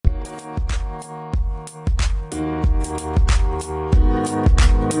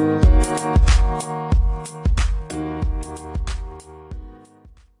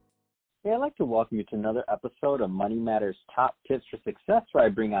like to welcome you to another episode of Money Matters Top Tips for Success, where I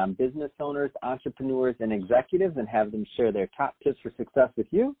bring on business owners, entrepreneurs, and executives and have them share their top tips for success with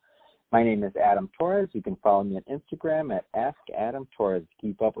you. My name is Adam Torres. You can follow me on Instagram at AskAdamTorres.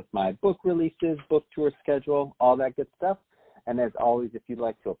 Keep up with my book releases, book tour schedule, all that good stuff. And as always, if you'd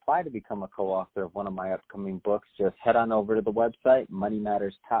like to apply to become a co-author of one of my upcoming books, just head on over to the website,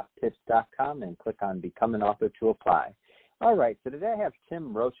 moneymatterstoptips.com, and click on Become an Author to apply. All right, so today I have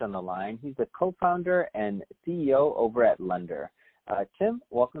Tim Roach on the line. He's the co-founder and CEO over at Lender. Tim,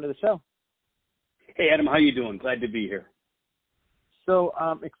 welcome to the show. Hey, Adam, how you doing? Glad to be here. So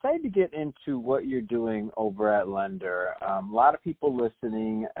I'm excited to get into what you're doing over at Lender. A lot of people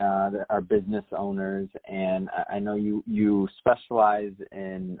listening that are business owners, and I know you specialize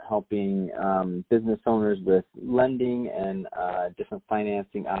in helping business owners with lending and different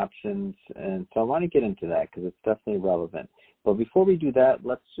financing options. And so I want to get into that because it's definitely relevant. But before we do that,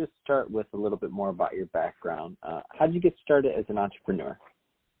 let's just start with a little bit more about your background. How did you get started as an entrepreneur?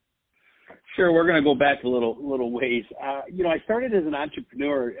 Sure, we're going to go back a little ways. I started as an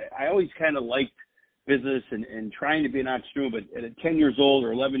entrepreneur. I always kind of liked business and trying to be an entrepreneur, but at 10 years old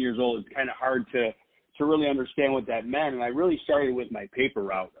or 11 years old, it's kind of hard to really understand what that meant. And I really started with my paper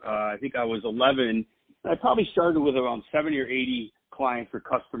route. I think I was 11. And I probably started with around 70 or 80 clients or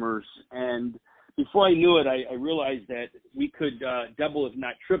customers. And before I knew it, I realized that we could double, if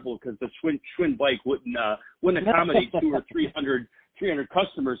not triple, because the Schwinn bike wouldn't accommodate 200 or 300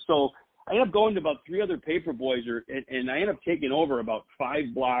 customers. So I ended up going to about 3 other paper boys, and I ended up taking over about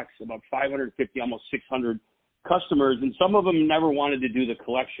 5 blocks, about 550, almost 600 customers. And some of them never wanted to do the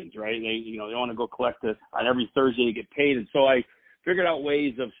collections, right? They want to go collect on every Thursday to get paid. And so I figured out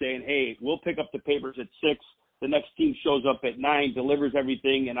ways of saying, hey, we'll pick up the papers at 6. The next team shows up at 9, delivers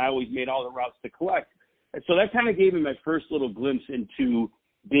everything, and I always made all the routes to collect. And so that kind of gave me my first little glimpse into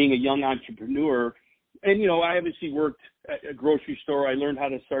being a young entrepreneur. And, I obviously worked at a grocery store. I learned how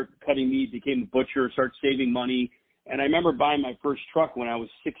to start cutting meat, became a butcher, started saving money. And I remember buying my first truck when I was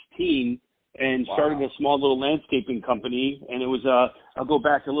 16 and started a small little landscaping company. And it was, I'll go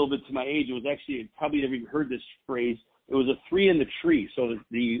back a little bit to my age. It was actually, probably never even heard this phrase. It was a 3 in the tree. So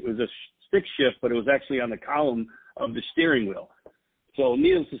it was a stick shift, but it was actually on the column of the steering wheel. So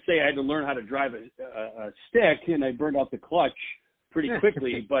needless to say, I had to learn how to drive a stick, and I burned out the clutch pretty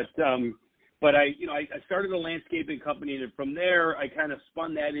quickly. But I started a landscaping company, and from there, I kind of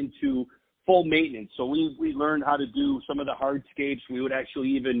spun that into full maintenance. So we learned how to do some of the hardscapes. We would actually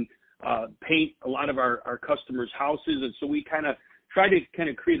even paint a lot of our customers' houses. And so we kind of tried to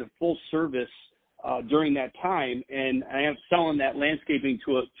create a full service during that time. And I am selling that landscaping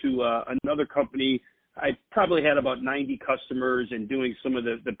to another company. I probably had about 90 customers and doing some of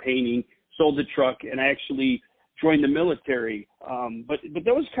the painting, sold the truck, and I actually joined the military. But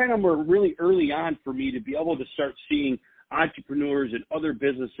that was kind of more really early on for me to be able to start seeing entrepreneurs and other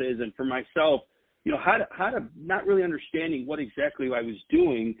businesses. And for myself, how to not really understanding what exactly I was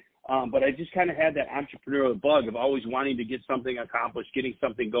doing. But I just kind of had that entrepreneurial bug of always wanting to get something accomplished, getting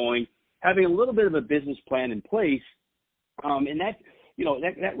something going, having a little bit of a business plan in place. And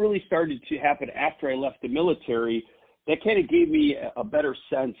that really started to happen after I left the military. That kind of gave me a better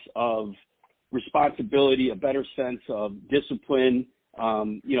sense of responsibility, a better sense of discipline.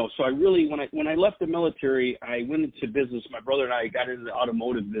 So I really, when I left the military, I went into business. My brother and I got into the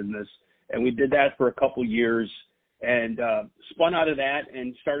automotive business, and we did that for a couple years and spun out of that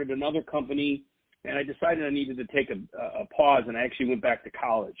and started another company. And I decided I needed to take a pause, and I actually went back to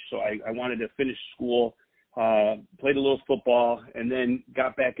college. So I wanted to finish school, played a little football, and then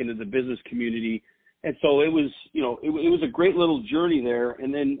got back into the business community. And so it was, it was a great little journey there.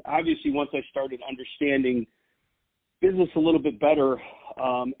 And then obviously once I started understanding business a little bit better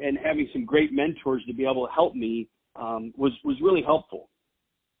and having some great mentors to be able to help me was really helpful.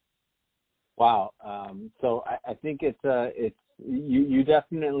 Wow. So I think it's you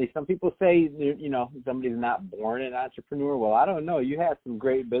definitely, some people say, somebody's not born an entrepreneur. Well, I don't know. You had some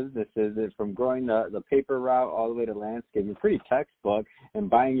great businesses from growing the paper route all the way to landscaping, pretty textbook, and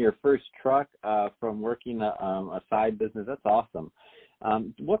buying your first truck from working a side business. That's awesome.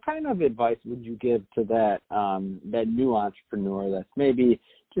 What kind of advice would you give to that new entrepreneur that's maybe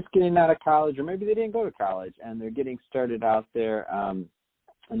just getting out of college, or maybe they didn't go to college and they're getting started out there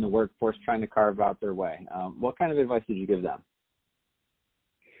in the workforce trying to carve out their way? What kind of advice did you give them?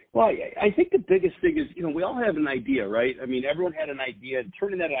 Well, I think the biggest thing is, we all have an idea, right? I mean, everyone had an idea, and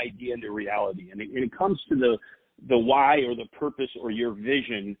turning that idea into reality. And it comes to the why or the purpose or your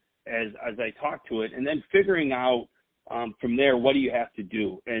vision as I talk to it, and then figuring out from there, what do you have to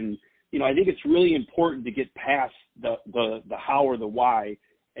do? And, I think it's really important to get past the how or the why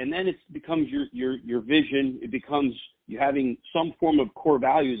and then it becomes your vision. It becomes you having some form of core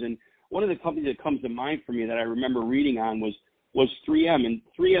values. And one of the companies that comes to mind for me that I remember reading on was 3M. And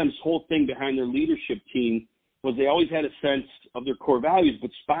 3M's whole thing behind their leadership team was they always had a sense of their core values,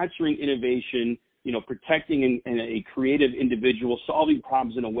 but sponsoring innovation, protecting a creative individual, solving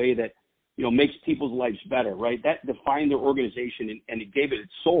problems in a way that, makes people's lives better, right? That defined their organization and it gave it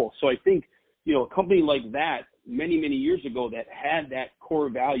its soul. So I think, a company like that many, many years ago that had that core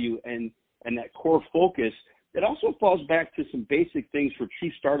value and that core focus, that also falls back to some basic things for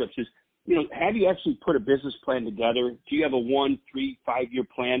true startups is, have you actually put a business plan together? Do you have a 1, 3, 5-year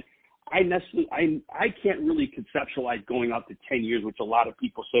plan? I can't really conceptualize going out to 10 years, which a lot of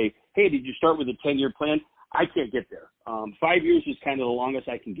people say, hey, did you start with a 10-year plan? I can't get there. 5 years is kind of the longest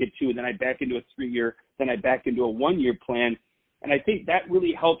I can get to, and then I back into a 3-year, then I back into a 1-year plan. And I think that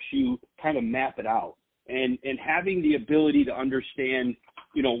really helps you kind of map it out and having the ability to understand,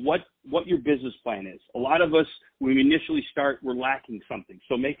 what your business plan is. A lot of us, when we initially start, we're lacking something.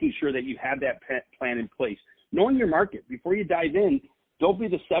 So making sure that you have that plan in place. Knowing your market. Before you dive in, don't be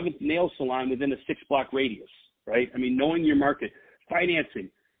the 7th nail salon within a 6-block radius, right? I mean, knowing your market. Financing.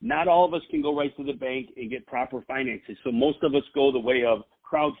 Not all of us can go right to the bank and get proper financing. So most of us go the way of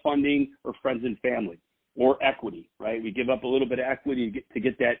crowdfunding or friends and family or equity, right? We give up a little bit of equity to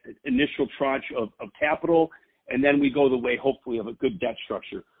get that initial tranche of capital, and then we go the way, hopefully, of a good debt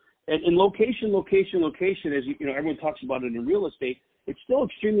structure. And in location, as everyone talks about it in real estate, it's still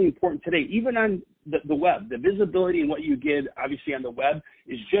extremely important today, even on the web. The visibility and what you get, obviously, on the web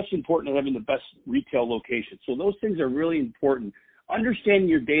is just important to having the best retail location. So those things are really important. Understanding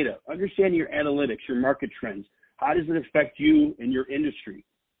your data, understanding your analytics, your market trends. How does it affect you and your industry?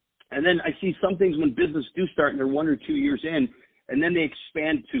 And then I see some things when business do start and they're 1 or 2 years in, and then they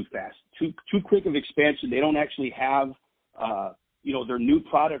expand too fast, too quick of expansion. They don't actually have, their new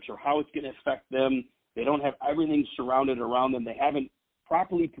products or how it's going to affect them. They don't have everything surrounded around them. They haven't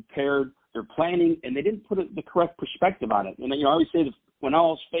properly prepared their planning, and they didn't put the correct perspective on it. And I always say that when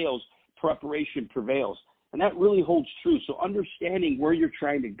all else fails, preparation prevails. And that really holds true. So understanding where you're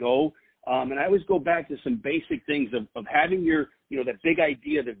trying to go, and I always go back to some basic things of having your, that big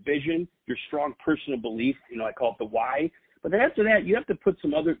idea, the vision, your strong personal belief, I call it the why. But then after that, you have to put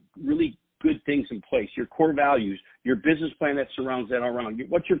some other really good things in place, your core values, your business plan that surrounds that around.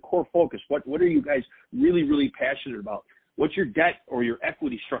 What's your core focus? What are you guys really, really passionate about? What's your debt or your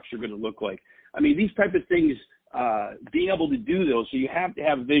equity structure going to look like? I mean, these type of things, being able to do those, so you have to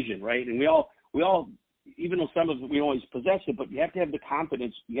have vision, right? And we all, even though some of it we always possess it, but you have to have the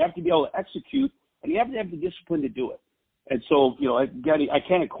confidence, you have to be able to execute, and you have to have the discipline to do it. And so, I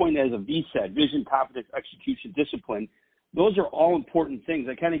kind of coined that as a VSED, vision, confidence, execution, discipline. Those are all important things.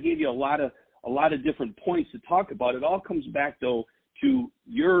 I kind of gave you a lot of different points to talk about. It all comes back, though, to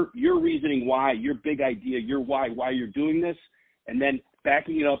your reasoning why, your big idea, your why you're doing this, and then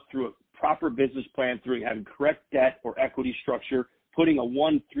backing it up through a proper business plan, through having correct debt or equity structure, putting a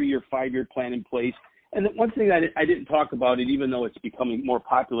 1, 3, or 5-year plan in place. And then one thing that I didn't talk about, it, even though it's becoming more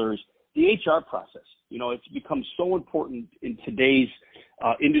popular, is the HR process. It's become so important in today's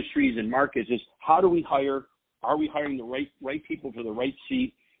industries and markets is how do we hire? Are we hiring the right people for the right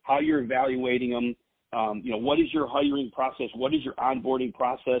seat? How you're evaluating them? What is your hiring process? What is your onboarding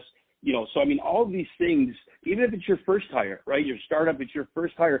process? So I mean, all of these things, even if it's your first hire, right? Your startup, it's your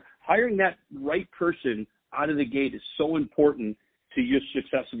first hire. Hiring that right person out of the gate is so important to your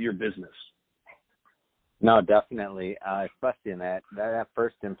success of your business. No, definitely, especially in that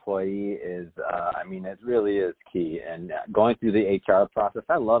first employee is, it really is key. And going through the HR process,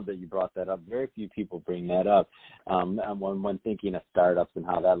 I love that you brought that up. Very few people bring that up when thinking of startups and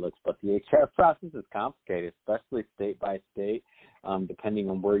how that looks. But the HR process is complicated, especially state by state, depending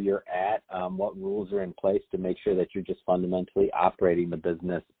on where you're at, what rules are in place to make sure that you're just fundamentally operating the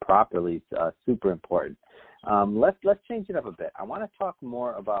business properly. It's super important. Let's change it up a bit. I want to talk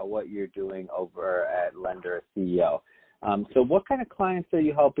more about what you're doing over at Lender CEO. So what kind of clients are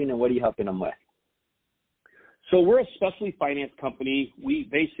you helping, and what are you helping them with? So we're a specialty finance company. We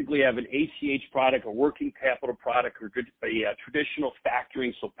basically have an ACH product, a working capital product, or a traditional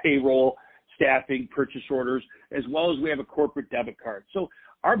factoring, so payroll, staffing, purchase orders, as well as we have a corporate debit card. So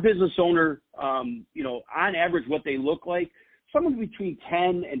our business owner, on average, what they look like, somewhere between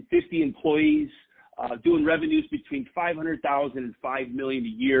 10 and 50 employees, doing revenues between $500,000 and $5 million a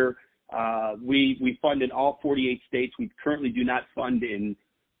year. We fund in all 48 states. We currently do not fund in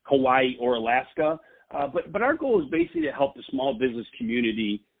Hawaii or Alaska. But our goal is basically to help the small business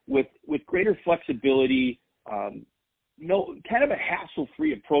community with greater flexibility. Kind of a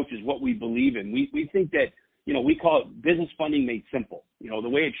hassle-free approach is what we believe in. We think that we call it business funding made simple, the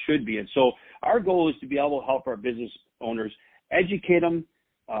way it should be. And so our goal is to be able to help our business owners, educate them,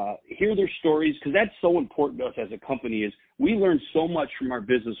 hear their stories, because that's so important to us as a company. Is we learn so much from our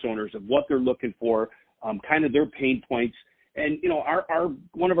business owners of what they're looking for, kind of their pain points. And, our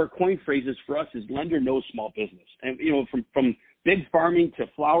one of our coin phrases for us is lender knows small business. And, from big farming to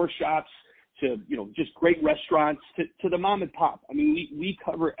flower shops to, just great restaurants to the mom and pop. I mean, we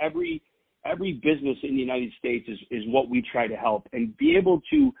cover every business in the United States is what we try to help, and be able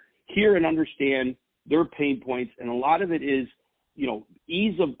to hear and understand their pain points. And a lot of it is,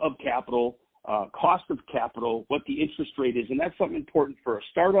 ease of capital, cost of capital, what the interest rate is. And that's something important for a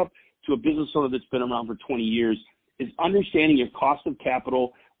startup to a business owner that's been around for 20 years is understanding your cost of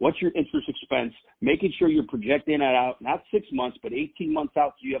capital, what's your interest expense, making sure you're projecting that out, not 6 months, but 18 months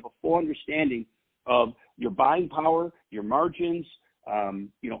out, so you have a full understanding of your buying power, your margins.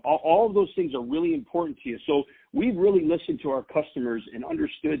 All of those things are really important to you. So we've really listened to our customers and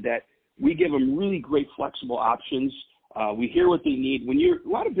understood that we give them really great flexible options. We hear what they need. A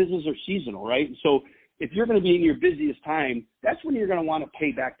lot of businesses are seasonal, right? So if you're going to be in your busiest time, that's when you're going to want to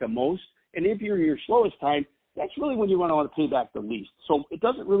pay back the most. And if you're in your slowest time, that's really when you're going to want to pay back the least. So it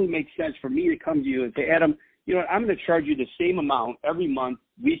doesn't really make sense for me to come to you and say, Adam, I'm going to charge you the same amount every month,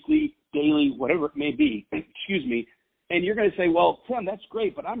 weekly, daily, whatever it may be, excuse me. And you're going to say, well, Tim, that's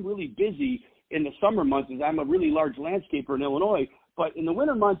great, but I'm really busy in the summer months as I'm a really large landscaper in Illinois. But in the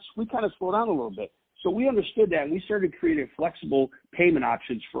winter months, we kind of slow down a little bit. So we understood that, and we started creating flexible payment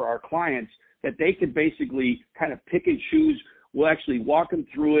options for our clients that they could basically kind of pick and choose. We'll actually walk them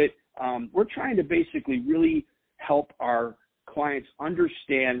through it. We're trying to basically really help our clients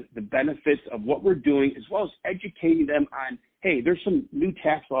understand the benefits of what we're doing, as well as educating them on, hey, there's some new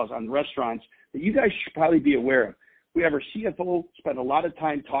tax laws on restaurants that you guys should probably be aware of. We have our CFO spend a lot of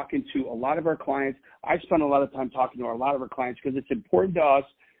time talking to a lot of our clients. I spend a lot of time talking to a lot of our clients because it's important to us,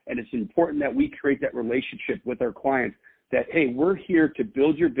 and it's important that we create that relationship with our clients that, hey, we're here to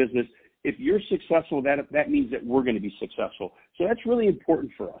build your business. If you're successful, that means that we're going to be successful. So that's really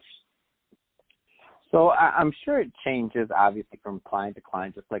important for us. So I'm sure it changes, obviously, from client to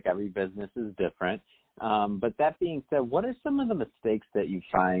client, just like every business is different. But that being said, what are some of the mistakes that you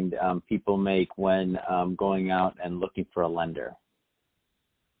find people make when going out and looking for a lender?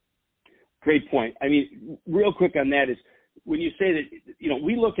 Great point. I mean, real quick on that is when you say that,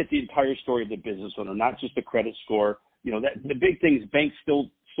 we look at the entire story of the business owner, not just the credit score. That the big thing is banks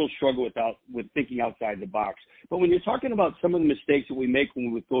still struggle with thinking outside the box. But when you're talking about some of the mistakes that we make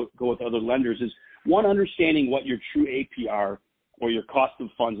when we go with other lenders is, one, understanding what your true APR or your cost of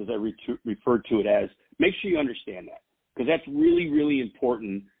funds, as I refer to it as, make sure you understand that, because that's really, really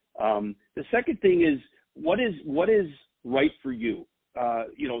important. The second thing is what is right for you.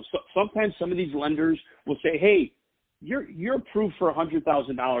 Sometimes some of these lenders will say, hey, you're approved for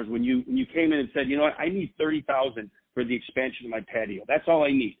 $100,000 when you came in and said, I need $30,000 for the expansion of my patio. That's all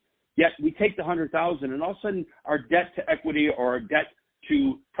I need. Yet we take the $100,000, and all of a sudden our debt to equity or our debt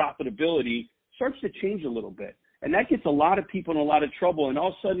to profitability starts to change a little bit. And that gets a lot of people in a lot of trouble. And all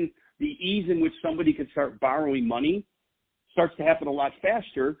of a sudden the ease in which somebody can start borrowing money starts to happen a lot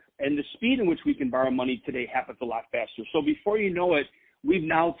faster. And the speed in which we can borrow money today happens a lot faster. So before you know it, we've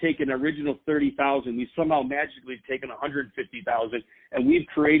now taken original $30,000. We've somehow magically taken $150,000, and we've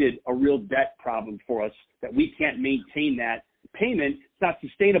created a real debt problem for us that we can't maintain that payment. It's not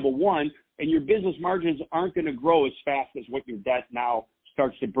sustainable, one, and your business margins aren't going to grow as fast as what your debt now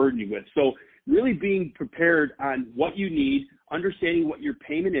starts to burden you with. So really being prepared on what you need, understanding what your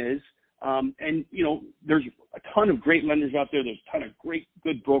payment is, and there's a ton of great lenders out there. There's a ton of great,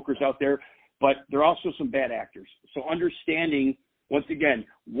 good brokers out there, but there are also some bad actors. So understanding, once again,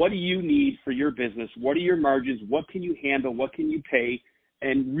 what do you need for your business? What are your margins? What can you handle? What can you pay?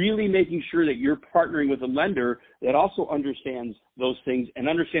 And really making sure that you're partnering with a lender that also understands those things and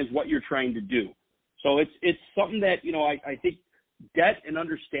understands what you're trying to do. So it's something that, I think debt and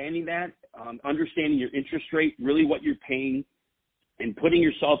understanding that, understanding your interest rate, really what you're paying, and putting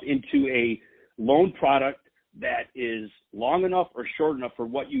yourself into a loan product that is long enough or short enough for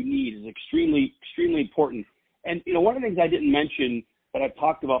what you need is extremely, extremely important. And, one of the things I didn't mention that I've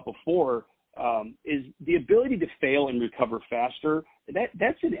talked about before is the ability to fail and recover faster.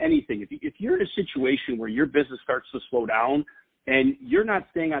 That's in anything. If you're in a situation where your business starts to slow down and you're not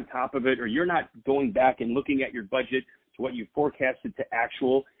staying on top of it, or you're not going back and looking at your budget to what you forecasted to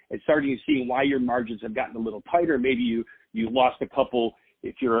actual and starting to see why your margins have gotten a little tighter, maybe you lost a couple,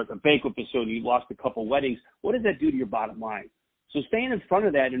 if you're a banquet facility, you lost a couple weddings, what does that do to your bottom line? So staying in front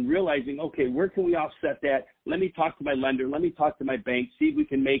of that and realizing, okay, where can we offset that? Let me talk to my lender. Let me talk to my bank, see if we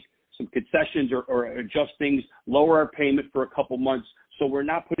can make some concessions or adjust things, lower our payment for a couple months, so we're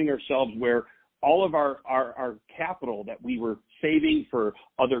not putting ourselves where all of our capital that we were saving for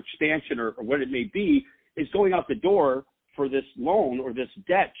other expansion or what it may be is going out the door for this loan or this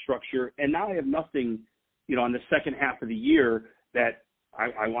debt structure. And now I have nothing, on the second half of the year that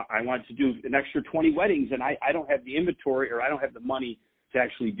I want to do an extra 20 weddings, and I don't have the inventory or I don't have the money to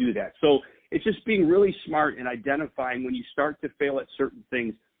actually do that. So it's just being really smart and identifying when you start to fail at certain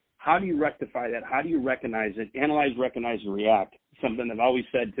things, how do you rectify that? How do you recognize it? Analyze, recognize, and react. Something I've always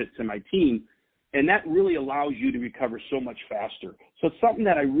said to my team. And that really allows you to recover so much faster. So it's something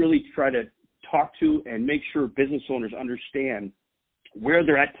that I really try to talk to and make sure business owners understand where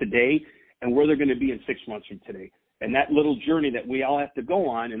they're at today and where they're going to be in 6 months from today. And that little journey that we all have to go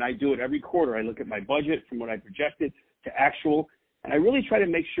on, and I do it every quarter. I look at my budget from what I projected to actual, and I really try to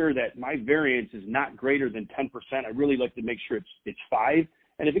make sure that my variance is not greater than 10%. I really like to make sure it's 5.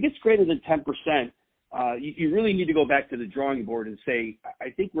 And if it gets greater than 10%, you really need to go back to the drawing board and say, I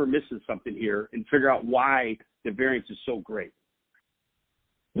think we're missing something here, and figure out why the variance is so great.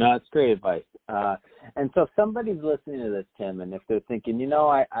 No, that's great advice. And so if somebody's listening to this, Tim, and if they're thinking,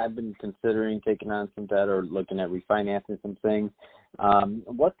 I've been considering taking on some debt or looking at refinancing some things,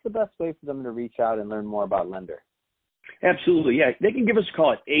 what's the best way for them to reach out and learn more about Lender? Absolutely, yeah. They can give us a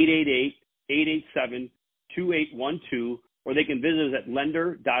call at 888-887-2812, or they can visit us at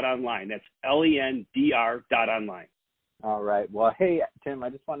lender.online. That's LENDR.online. All right. Well, hey, Tim,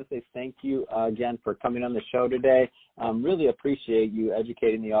 I just want to say thank you again for coming on the show today. Really appreciate you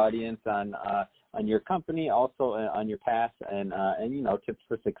educating the audience on your company, also on your past and tips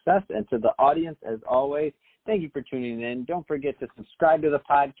for success. And to the audience, as always, thank you for tuning in. Don't forget to subscribe to the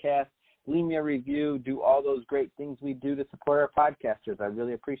podcast, leave me a review, do all those great things we do to support our podcasters. I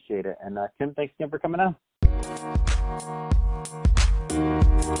really appreciate it. And Tim, thanks again for coming on.